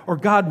 why? Or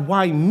God,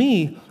 why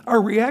me?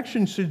 Our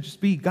reaction should just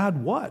be,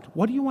 God, what?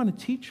 What do you want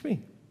to teach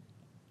me?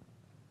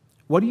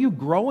 What are you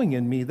growing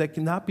in me that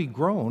cannot be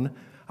grown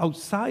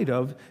outside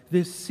of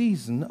this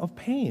season of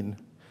pain?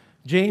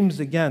 James,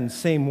 again,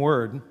 same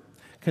word.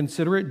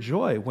 Consider it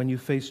joy when you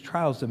face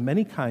trials of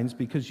many kinds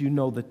because you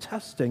know the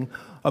testing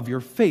of your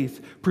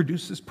faith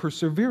produces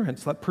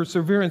perseverance. Let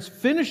perseverance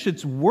finish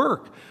its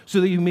work so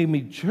that you may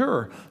be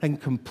mature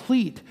and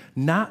complete,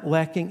 not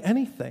lacking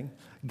anything.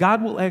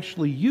 God will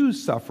actually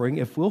use suffering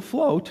if we'll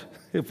float,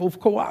 if we'll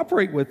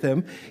cooperate with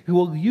him. He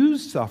will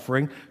use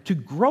suffering to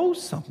grow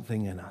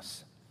something in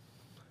us.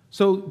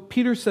 So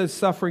Peter says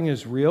suffering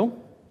is real.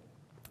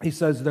 He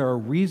says there are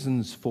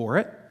reasons for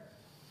it.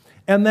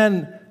 And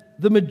then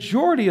the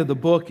majority of the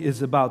book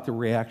is about the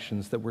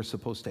reactions that we're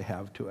supposed to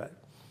have to it.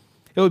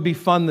 It would be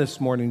fun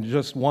this morning to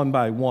just one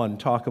by one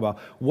talk about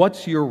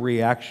what's your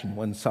reaction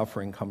when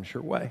suffering comes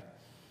your way.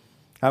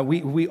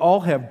 We all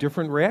have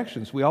different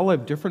reactions. We all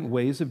have different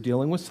ways of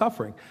dealing with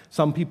suffering.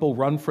 Some people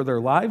run for their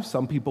lives.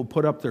 Some people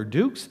put up their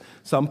dukes.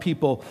 Some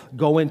people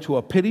go into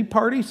a pity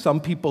party. Some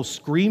people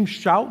scream,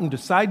 shout, and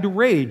decide to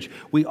rage.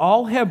 We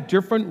all have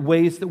different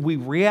ways that we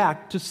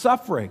react to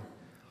suffering.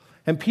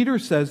 And Peter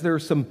says there are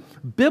some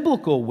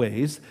biblical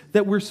ways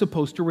that we're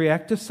supposed to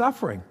react to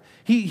suffering.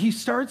 He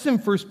starts in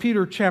 1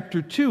 Peter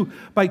chapter 2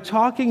 by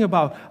talking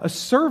about a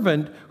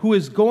servant who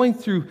is going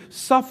through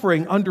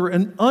suffering under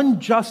an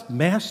unjust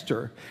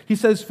master. He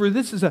says, for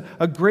this is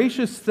a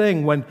gracious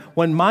thing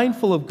when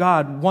mindful of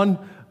God, one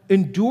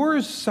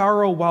endures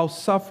sorrow while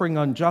suffering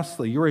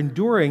unjustly. You're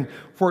enduring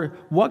for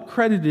what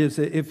credit is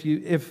it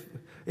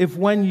if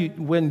when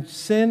you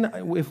sin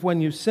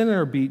and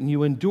are beaten,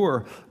 you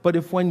endure, but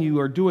if when you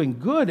are doing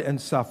good and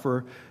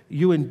suffer,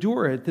 you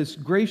endure it. This is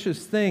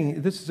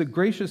a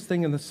gracious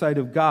thing in the sight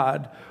of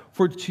God.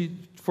 For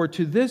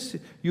to this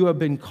you have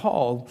been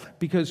called,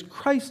 because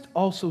Christ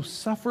also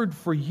suffered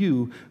for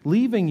you,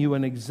 leaving you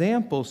an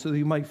example so that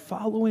you might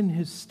follow in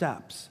his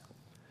steps.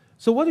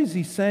 So what is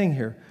he saying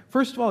here?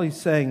 First of all, he's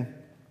saying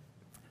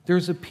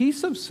there's a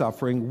piece of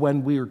suffering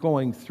when we are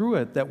going through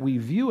it that we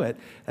view it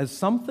as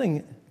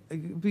something.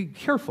 Be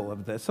careful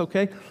of this,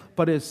 okay?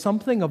 But as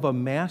something of a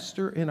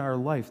master in our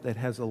life that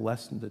has a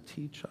lesson to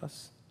teach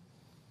us.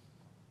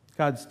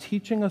 God's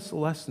teaching us a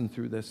lesson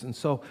through this. And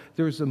so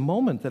there's a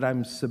moment that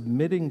I'm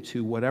submitting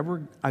to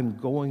whatever I'm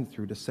going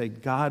through to say,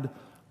 God,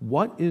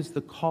 what is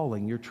the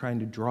calling you're trying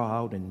to draw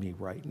out in me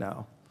right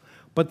now?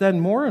 But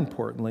then more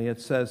importantly, it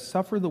says,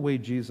 suffer the way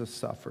Jesus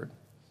suffered.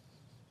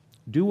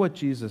 Do what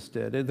Jesus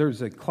did.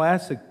 There's a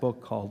classic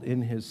book called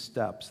In His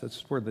Steps.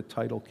 That's where the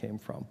title came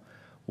from.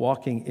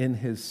 Walking in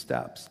his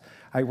steps.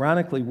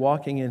 Ironically,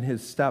 walking in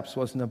his steps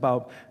wasn't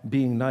about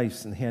being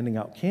nice and handing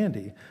out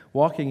candy.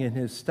 Walking in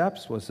his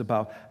steps was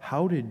about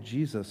how did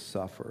Jesus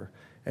suffer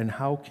and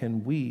how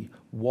can we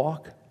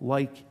walk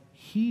like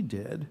he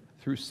did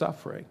through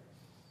suffering.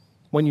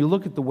 When you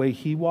look at the way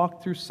he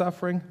walked through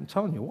suffering, I'm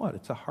telling you what,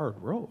 it's a hard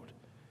road.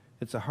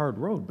 It's a hard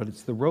road, but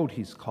it's the road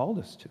he's called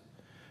us to.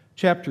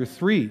 Chapter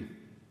 3,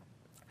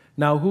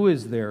 now who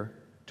is there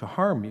to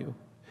harm you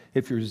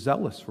if you're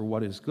zealous for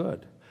what is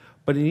good?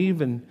 But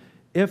even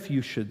if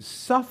you should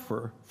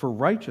suffer for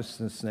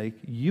righteousness' sake,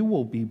 you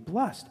will be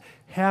blessed.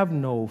 Have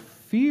no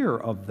fear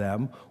of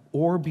them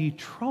or be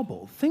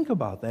troubled. Think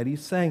about that.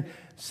 He's saying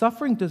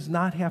suffering does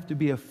not have to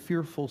be a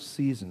fearful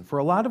season. For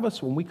a lot of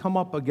us, when we come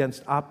up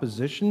against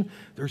opposition,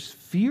 there's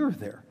fear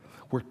there.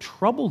 We're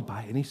troubled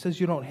by it. And he says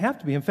you don't have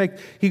to be. In fact,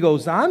 he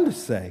goes on to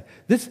say,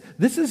 this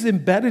is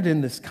embedded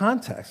in this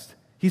context.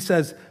 He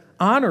says,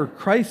 honor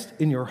Christ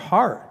in your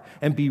heart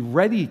and be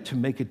ready to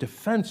make a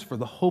defense for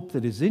the hope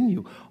that is in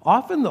you.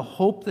 Often the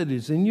hope that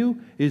is in you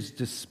is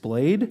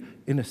displayed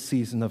in a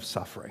season of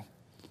suffering.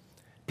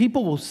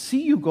 People will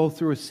see you go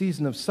through a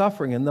season of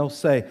suffering and they'll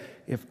say,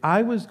 if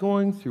I was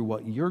going through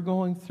what you're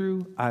going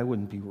through, I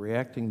wouldn't be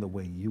reacting the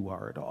way you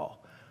are at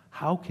all.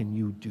 How can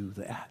you do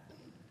that?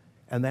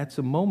 And that's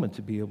a moment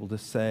to be able to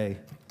say,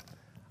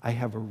 I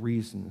have a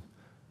reason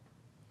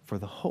for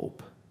the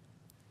hope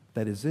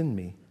that is in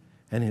me,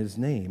 and his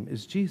name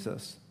is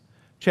Jesus.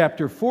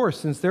 Chapter 4,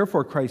 since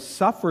therefore Christ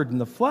suffered in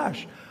the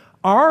flesh,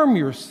 arm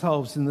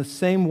yourselves in the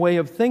same way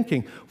of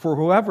thinking, for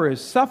whoever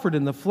has suffered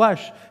in the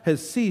flesh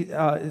has ceased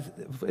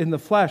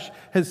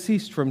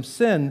from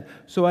sin,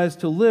 so as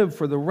to live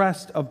for the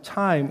rest of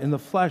time in the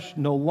flesh,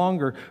 no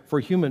longer for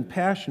human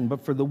passion,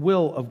 but for the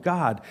will of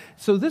God.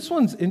 So this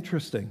one's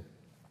interesting.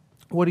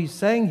 What he's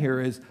saying here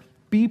is,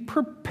 be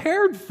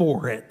prepared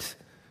for it.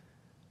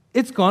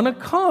 It's going to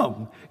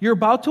come. You're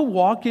about to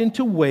walk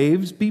into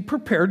waves. Be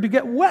prepared to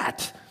get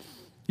wet.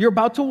 You're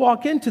about to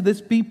walk into this.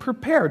 Be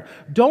prepared.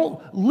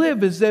 Don't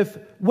live as if,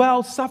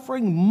 well,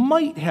 suffering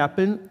might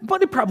happen,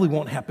 but it probably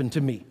won't happen to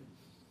me.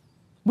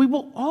 We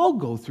will all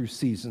go through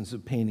seasons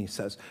of pain, he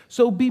says.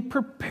 So be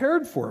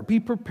prepared for it. Be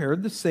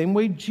prepared the same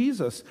way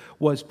Jesus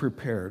was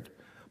prepared.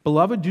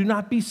 Beloved, do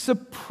not be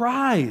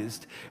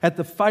surprised at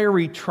the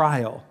fiery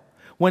trial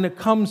when it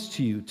comes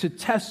to you to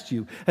test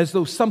you as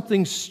though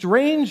something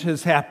strange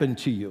has happened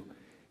to you.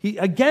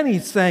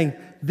 He's saying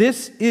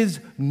this is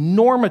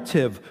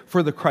normative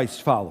for the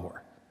Christ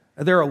follower.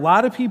 There are a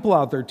lot of people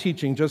out there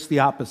teaching just the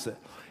opposite.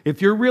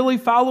 If you're really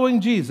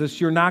following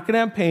Jesus, you're not going to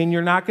have pain,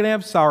 you're not going to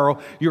have sorrow,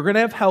 you're going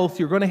to have health,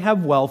 you're going to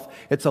have wealth.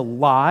 It's a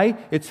lie,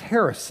 it's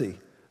heresy.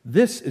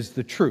 This is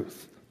the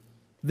truth.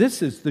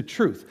 This is the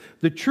truth.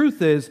 The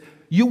truth is,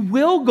 you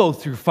will go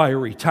through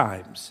fiery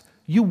times.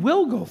 You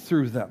will go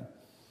through them.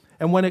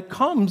 And when it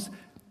comes,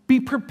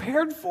 be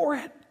prepared for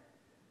it.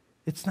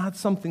 It's not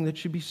something that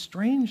should be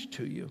strange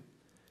to you.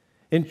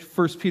 In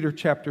 1 Peter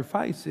chapter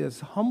 5, it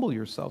says, humble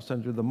yourselves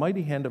under the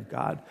mighty hand of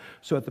God,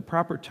 so at the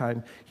proper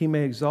time he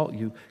may exalt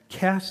you,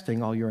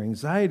 casting all your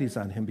anxieties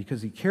on him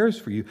because he cares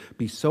for you.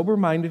 Be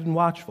sober-minded and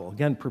watchful.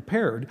 Again,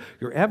 prepared.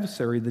 Your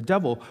adversary, the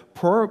devil,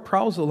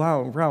 prowls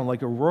around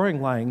like a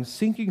roaring lion,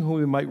 seeking whom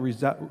he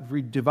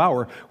might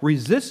devour.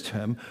 Resist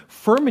him,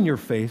 firm in your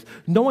faith,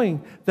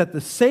 knowing that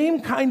the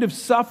same kind of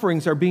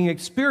sufferings are being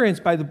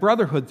experienced by the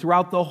brotherhood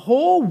throughout the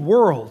whole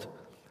world.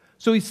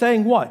 So he's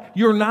saying what?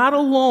 You're not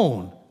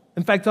alone.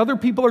 In fact, other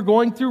people are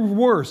going through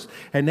worse.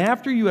 And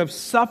after you have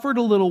suffered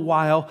a little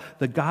while,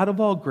 the God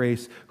of all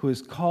grace, who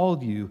has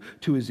called you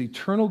to his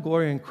eternal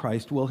glory in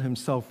Christ, will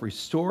himself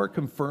restore,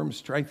 confirm,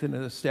 strengthen,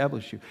 and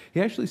establish you. He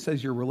actually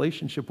says your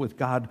relationship with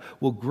God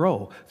will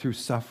grow through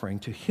suffering.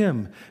 To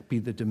him be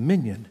the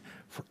dominion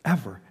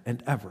forever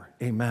and ever.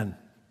 Amen.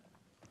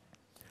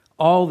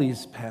 All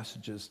these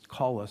passages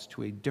call us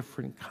to a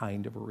different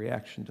kind of a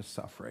reaction to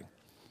suffering.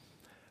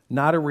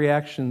 Not a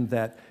reaction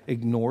that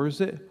ignores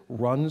it,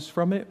 runs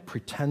from it,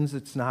 pretends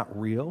it's not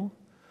real,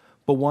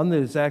 but one that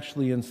is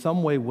actually in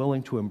some way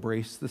willing to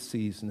embrace the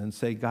season and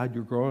say, God,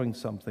 you're growing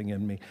something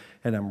in me,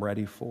 and I'm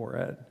ready for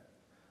it.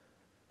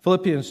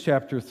 Philippians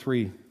chapter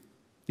 3,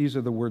 these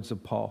are the words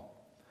of Paul.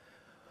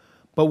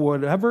 But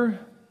whatever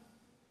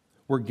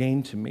were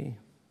gain to me,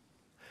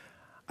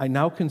 I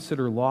now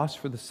consider loss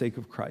for the sake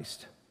of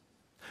Christ.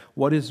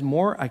 What is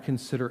more, I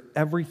consider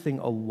everything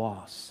a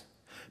loss,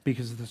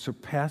 because of the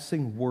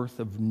surpassing worth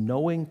of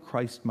knowing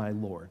Christ my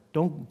Lord.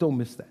 Don't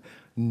miss that.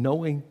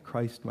 Knowing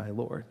Christ my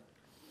Lord,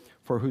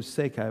 for whose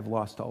sake I have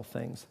lost all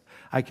things.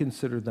 I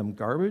consider them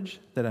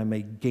garbage, that I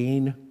may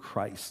gain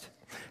Christ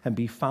and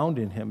be found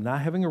in him,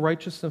 not having a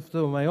righteousness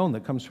of my own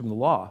that comes from the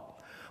law,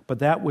 but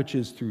that which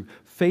is through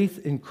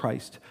faith in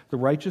Christ, the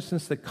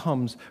righteousness that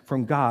comes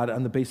from God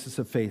on the basis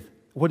of faith.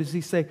 What does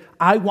he say?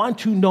 I want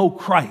to know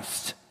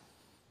Christ.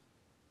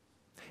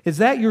 Is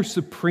that your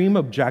supreme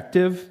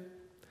objective?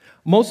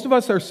 Most of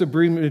us, our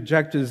supreme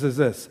objectives is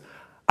this: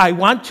 I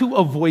want to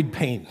avoid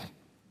pain.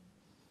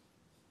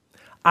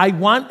 I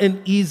want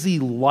an easy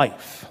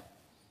life.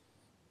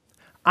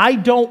 I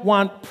don't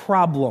want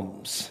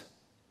problems.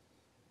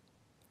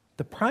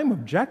 The prime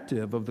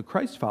objective of the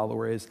Christ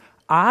follower is,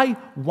 I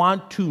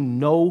want to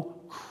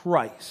know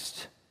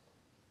Christ.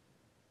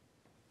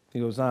 He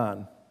goes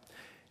on,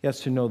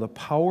 Yes, to know the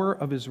power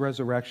of his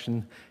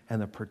resurrection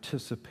and the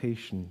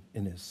participation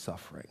in his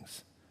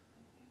sufferings.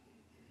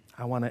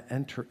 I want to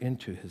enter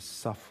into his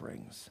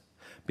sufferings,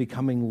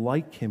 becoming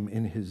like him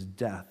in his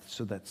death,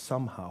 so that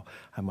somehow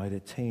I might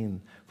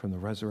attain from the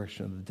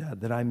resurrection of the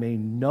dead, that I may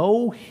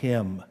know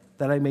him,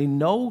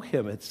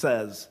 it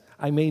says.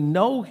 I may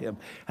know him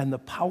and the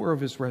power of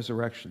his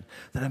resurrection,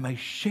 that I may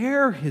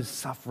share his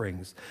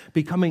sufferings,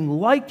 becoming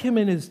like him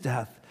in his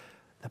death,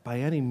 that by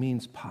any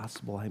means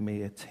possible I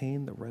may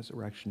attain the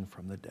resurrection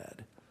from the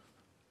dead.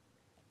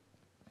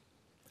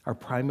 Our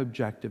prime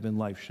objective in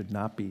life should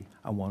not be,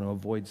 I want to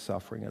avoid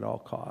suffering at all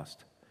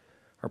cost.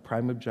 Our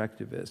prime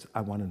objective is,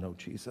 I want to know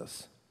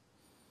Jesus.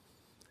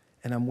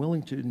 And I'm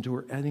willing to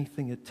endure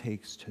anything it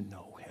takes to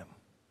know him.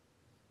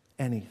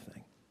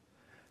 Anything.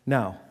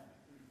 Now,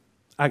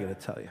 I got to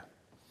tell you,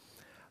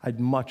 I'd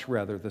much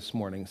rather this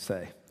morning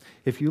say,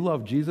 if you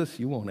love Jesus,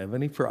 you won't have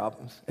any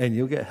problems, and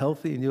you'll get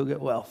healthy and you'll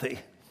get wealthy.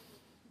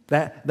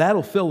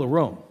 That'll fill the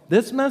room.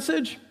 This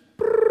message,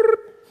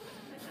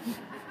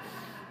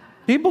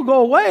 people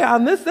go away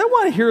on this. They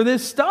want to hear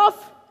this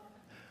stuff.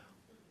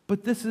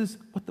 But this is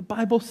what the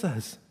Bible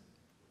says.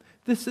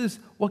 This is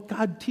what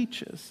God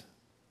teaches.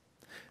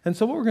 And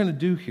so what we're going to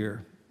do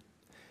here,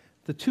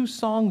 the two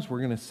songs we're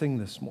going to sing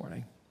this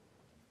morning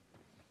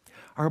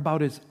are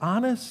about as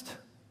honest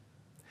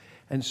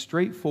and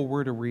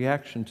straightforward a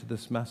reaction to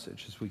this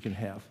message as we can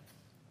have.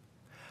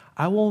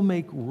 I will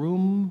make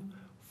room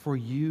for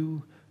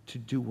you to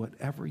do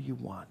whatever you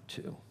want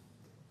to.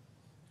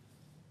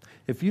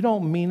 If you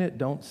don't mean it,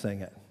 don't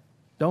sing it.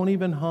 Don't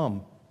even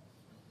hum.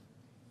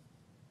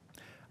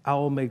 I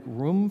will make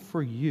room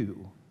for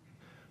you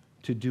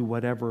to do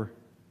whatever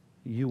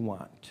you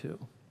want to.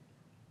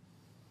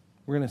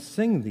 We're going to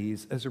sing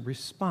these as a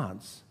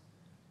response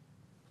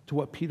to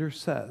what Peter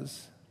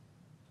says,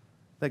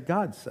 that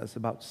God says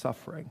about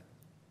suffering.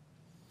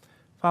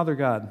 Father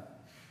God,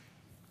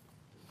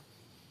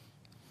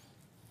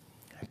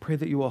 I pray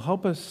that you will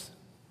help us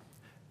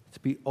to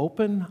be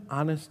open,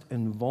 honest,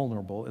 and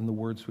vulnerable in the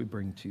words we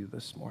bring to you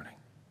this morning.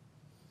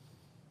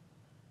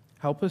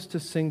 Help us to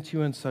sing to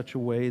you in such a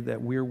way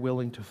that we're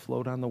willing to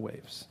float on the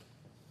waves.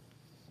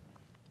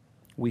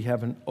 We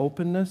have an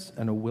openness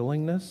and a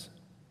willingness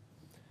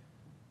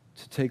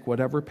to take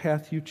whatever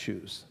path you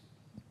choose.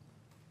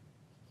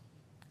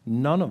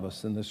 None of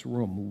us in this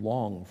room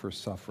long for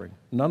suffering.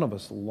 None of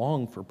us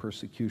long for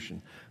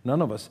persecution.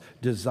 None of us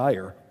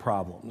desire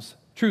problems.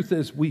 Truth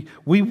is, we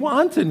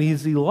want an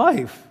easy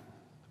life.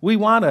 We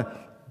want a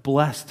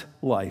blessed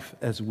life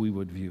as we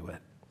would view it.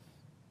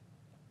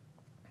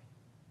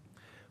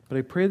 But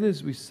I pray that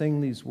as we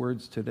sing these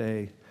words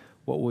today,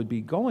 what would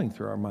be going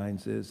through our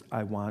minds is,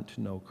 I want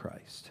to know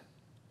Christ.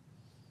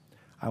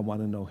 I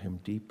want to know him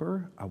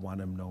deeper. I want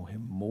to know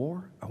him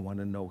more. I want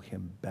to know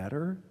him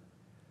better.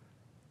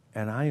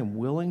 And I am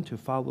willing to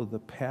follow the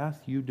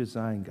path you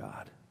design,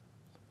 God,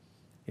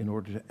 in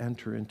order to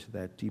enter into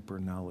that deeper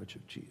knowledge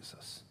of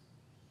Jesus.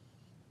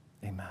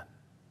 Amen.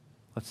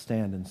 Let's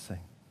stand and sing.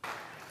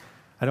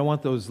 I don't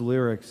want those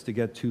lyrics to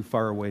get too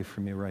far away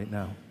from you right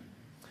now.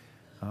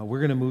 We're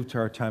going to move to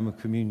our time of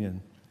communion,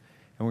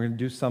 and we're going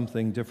to do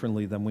something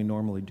differently than we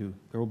normally do.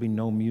 There will be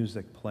no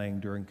music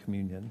playing during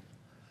communion.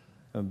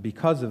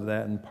 Because of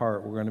that, in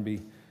part, we're going to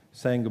be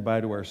saying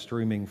goodbye to our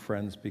streaming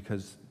friends,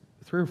 because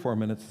 3 or 4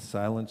 minutes of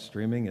silent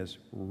streaming is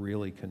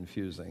really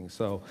confusing.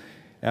 So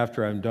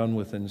after I'm done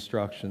with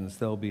instructions,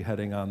 they'll be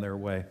heading on their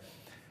way.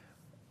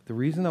 The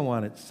reason I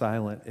want it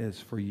silent is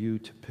for you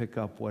to pick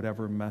up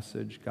whatever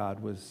message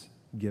God was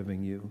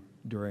giving you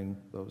during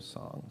those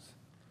songs.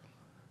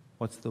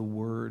 What's the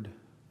word?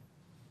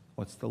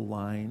 What's the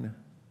line?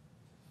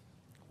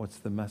 What's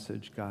the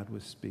message God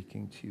was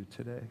speaking to you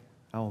today?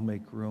 I will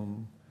make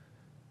room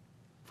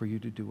for you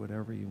to do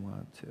whatever you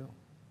want to.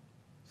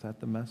 Is that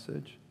the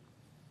message?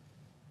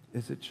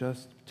 Is it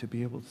just to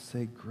be able to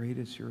say, great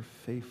is your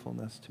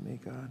faithfulness to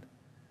me, God?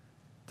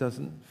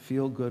 Doesn't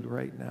feel good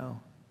right now,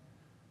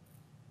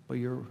 but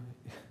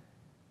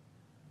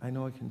I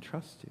know I can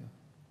trust you.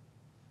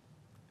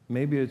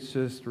 Maybe it's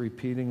just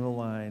repeating the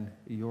line,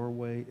 your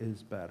way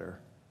is better.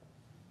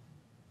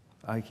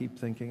 I keep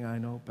thinking I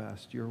know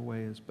best. Your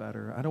way is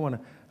better. I don't want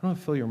to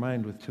fill your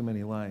mind with too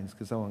many lines,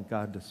 because I want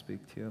God to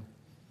speak to you.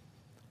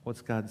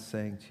 What's God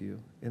saying to you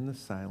in the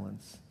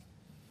silence?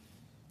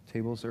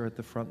 Tables are at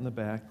the front and the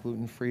back,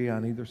 gluten-free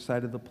on either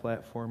side of the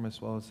platform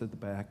as well as at the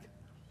back.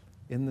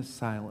 In the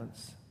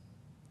silence,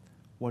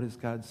 what is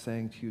God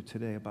saying to you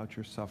today about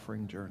your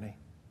suffering journey?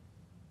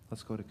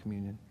 Let's go to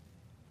communion.